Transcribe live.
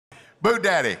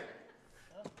BootDaddy.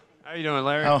 How you doing,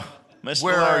 Larry? Oh, Mr.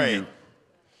 Where Larry. are you?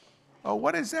 Oh,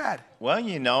 what is that? Well,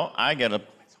 you know, I got to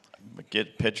get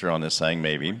a picture on this thing,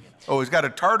 maybe. Oh, it's got a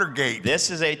tartar gate. This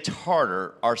is a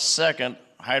tartar, our second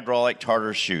hydraulic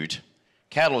tartar chute,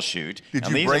 cattle chute. Did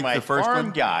and you these break are my the first farm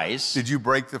one? guys. Did you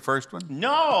break the first one?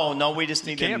 No, we just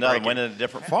needed another one at a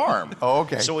different farm. Oh,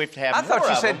 okay. So we have to have I more thought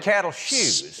you of said them. cattle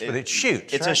shoes, but it's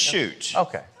shoots. It's right? a chute.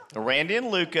 Okay. Randy and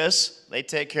Lucas, they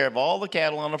take care of all the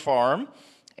cattle on the farm.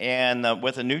 And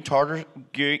with a new tartar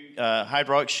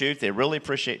hydraulic chute, they really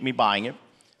appreciate me buying it.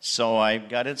 So I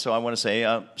got it. So I want to say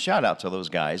shout out to those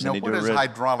guys. Now, and they what do does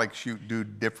hydraulic chute do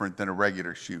different than a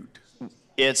regular chute?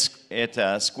 It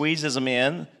squeezes them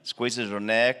in, squeezes their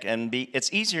neck, and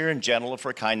it's easier and gentler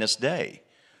for Kindness Day.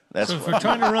 That's So if we're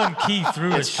trying to run Keith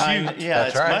through a chute, yeah,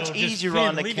 it's right. much easier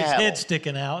on the leave cattle. his head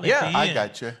sticking out. Yeah, at the I end.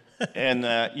 got you.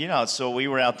 And you know, so we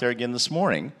were out there again this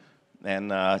morning,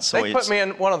 and so They put me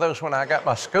in one of those when I got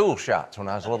my school shots when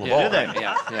I was a little boy. do they?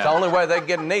 Yeah, It's the only way they could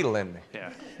get a needle in me.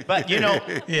 yeah. But you know,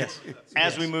 Yes.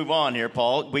 as we move on here,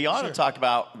 Paul, we ought to talk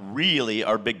about really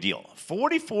our big deal.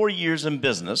 44 years in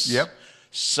business. Yep.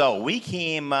 So we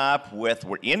came up with,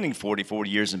 we're ending 44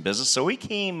 years in business, so we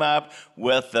came up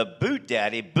with the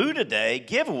BootDaddy Boot-A-Day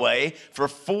giveaway for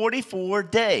 44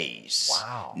 days.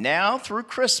 Wow. Now through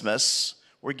Christmas,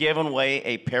 we're giving away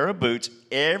a pair of boots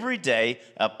every day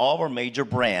of all of our major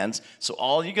brands. So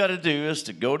all you got to do is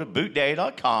to go to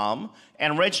BootDaddy.com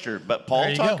and register. But Paul, There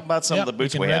you talk go. about some of the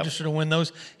boots you we can have. register to win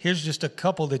those. Here's just a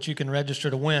couple that you can register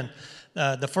to win.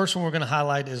 The first one we're going to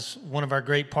highlight is one of our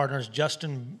great partners,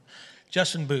 Justin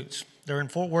Boots. They're in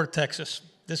Fort Worth, Texas.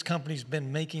 This company's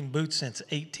been making boots since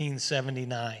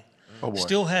 1879. Oh, boy.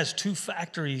 Still has 2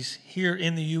 factories here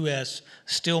in the U.S.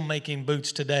 still making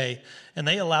boots today. And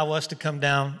they allow us to come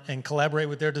down and collaborate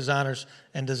with their designers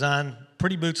and design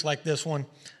pretty boots like this one.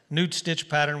 Nude stitch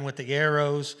pattern with the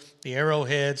arrows, the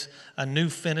arrowheads, a new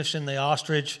finish in the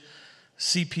ostrich,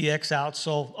 CPX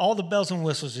outsole, all the bells and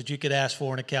whistles that you could ask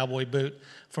for in a cowboy boot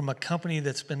from a company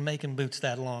that's been making boots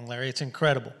that long, Larry. It's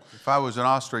incredible. If I was an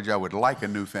ostrich, I would like a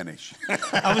new finish.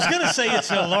 I was going to say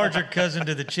it's a larger cousin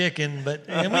to the chicken,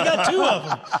 and we got 2 of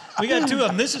them. We got 2 of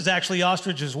them. This is actually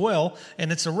ostrich as well,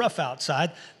 and it's a rough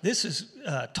outside. This is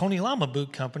Tony Lama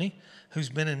Boot Company, who's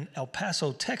been in El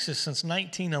Paso, Texas since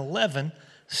 1911,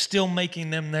 still making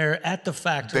them there at the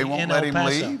factory They won't in let El him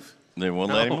Paso. leave? They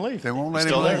won't let him leave. They won't let him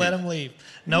Still leave. won't let him leave.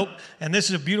 Nope. And this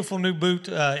is a beautiful new boot.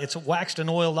 It's a waxed and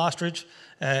oiled ostrich,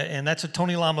 and that's a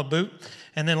Tony Lama boot.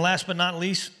 And then last but not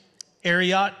least,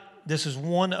 Ariat. This is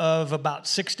one of about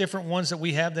 6 different ones that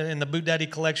we have that in the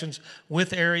BootDaddy collections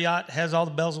with Ariat. Has all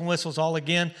the bells and whistles all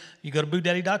again. You go to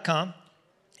BootDaddy.com.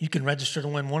 You can register to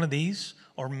win one of these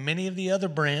or many of the other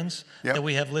brands that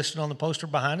we have listed on the poster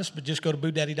behind us, but just go to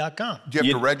BootDaddy.com. Do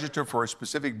you have to register for a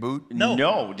specific boot?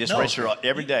 No. Just register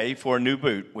every day for a new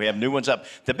boot. We have new ones up.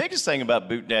 The biggest thing about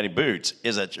BootDaddy boots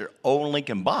is that you only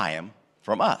can buy them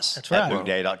from us. That's right. At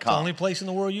BootDaddy.com. It's the only place in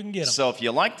the world you can get them. So if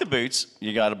you like the boots,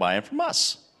 you got to buy them from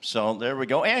us. So there we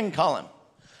go. And Colin.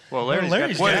 Well, Larry's got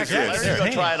got the it. jacket. Larry's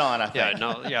going to try it on, I think.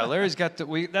 Larry's got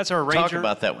that's our Talk Ranger.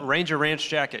 about that one. Ranger Ranch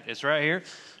jacket. It's right here.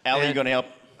 Allie, you And- going to help?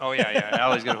 Oh, yeah.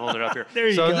 Allie's going to hold it up here. There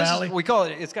you go, this Allie. we call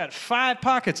it, it's got 5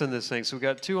 pockets in this thing. So we've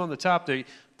got 2 on the top.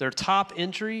 They're top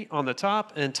entry on the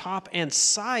top and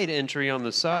side entry on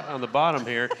the bottom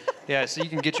here. Yeah, so you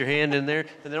can get your hand in there.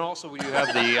 And then also we do have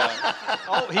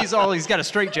the, he's got a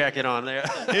straight jacket on there.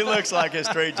 He looks like a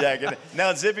straight jacket.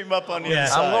 Now zip him up on the Yeah.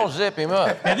 inside. I'm going to zip him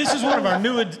up. And this is one of our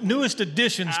newest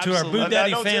additions to our Absolutely. Now, BootDaddy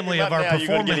don't family zip him of up our now. You're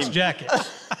gonna get performance him.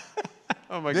 jackets.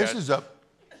 Oh, my This God. is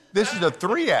a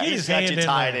 3X. He's He's got hand you in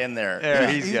tied there. in there. There,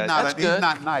 He's he's got not, he's good.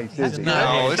 not nice, is he?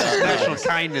 No, this is National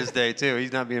Kindness Day, too.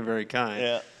 He's not being very kind.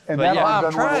 Yeah. And But that yeah, one I'm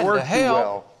doesn't want to trying work to too help.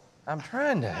 well. I'm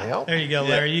trying to help. There you go,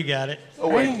 Larry. You got it. Oh,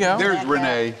 There wait. you go. There's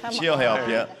Renee. She'll help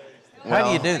you. How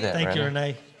do you do that, Thank you, Renee?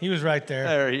 Renee. He was right there.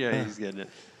 There, yeah, he's getting it.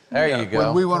 There you go.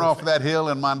 When we went off that hill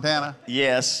in Montana,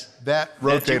 Yes. that That you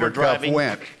were rotator cuff driving?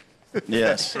 went.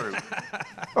 Yes.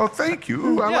 Oh, thank you.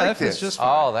 Ooh, I Yeah, like that fits this. just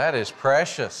Oh, that is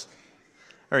precious.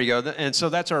 There you go. And so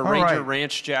that's our All Ranger right.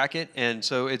 Ranch jacket. And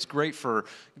so it's great for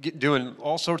doing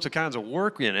all sorts of kinds of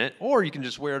work in it. Or you can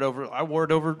just wear it over. I wore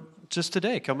it over just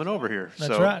today coming over here. That's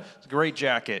so right. It's a great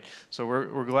jacket. So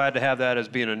we're glad to have that as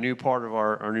being a new part of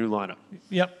our new lineup.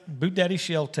 Yep. BootDaddy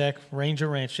Shell Tech Ranger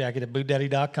Ranch jacket at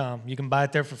BootDaddy.com. You can buy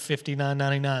it there for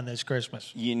 $59.99 this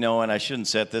Christmas. You know, and I shouldn't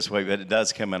say it this way, but it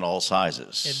does come in all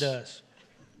sizes. It does.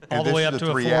 And All the this way is up the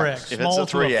to a 3X. 4X. If it's Small a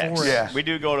to a 3X. 4X. Yeah. We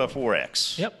do go to a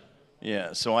 4X. Yep.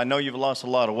 Yeah, so I know you've lost a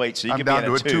lot of weight, so you I'm could down be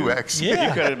to a at a 2. 2X. Yeah.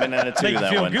 You could have been at a 2 Make you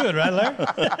that feel one. good, right,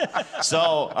 Larry?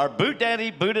 So our Boot Daddy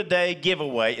Boot a Day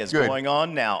giveaway is Good. going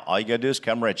on now. All you got to do is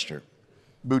come register.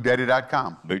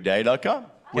 BootDaddy.com. BootDaddy.com.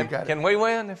 We got it. Can we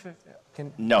win? If it,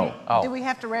 can, No. oh. Do we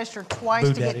have to register twice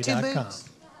to get 2 BootDaddy.com. boots?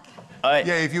 Uh,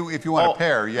 Yeah, if you want Oh. a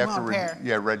pair, you have Want to a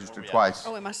pair. register twice.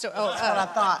 Oh, am I still? That's what I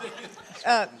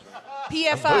thought.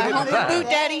 PFI, home of Boot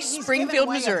Daddy, He's giving Springfield,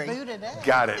 away a Missouri. boot a day.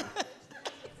 Got it.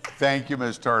 Thank you,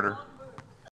 Ms. Tarter.